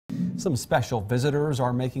Some special visitors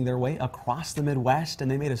are making their way across the Midwest, and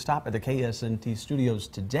they made a stop at the KSNT studios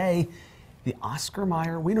today. The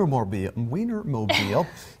Mayer Weinermobile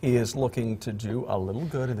is looking to do a little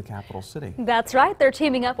good in the capital city. That's right. They're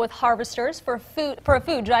teaming up with harvesters for a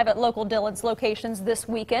food drive at local Dillon's locations this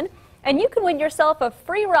weekend. And you can win yourself a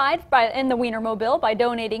free ride in the Weinermobile by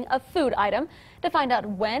donating a food item. To find out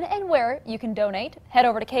when and where you can donate, head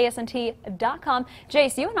over to KSNT.com.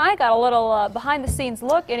 Jace, you and I got a little behind-the-scenes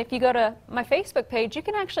look, and if you go to my Facebook page, you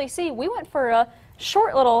can actually see we went for a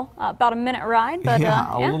short little, about a minute ride. But,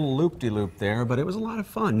 yeah, a little loop-de-loop there, but it was a lot of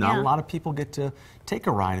fun. Not a lot of people get to take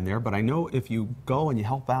a ride in there, but I know if you go and you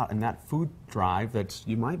help out in that food drive, that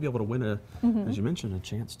you might be able to win as you mentioned, a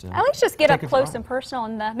chance to at least just get up close and personal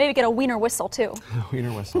and maybe get a wiener whistle, too.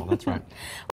 Wiener whistle, that's right.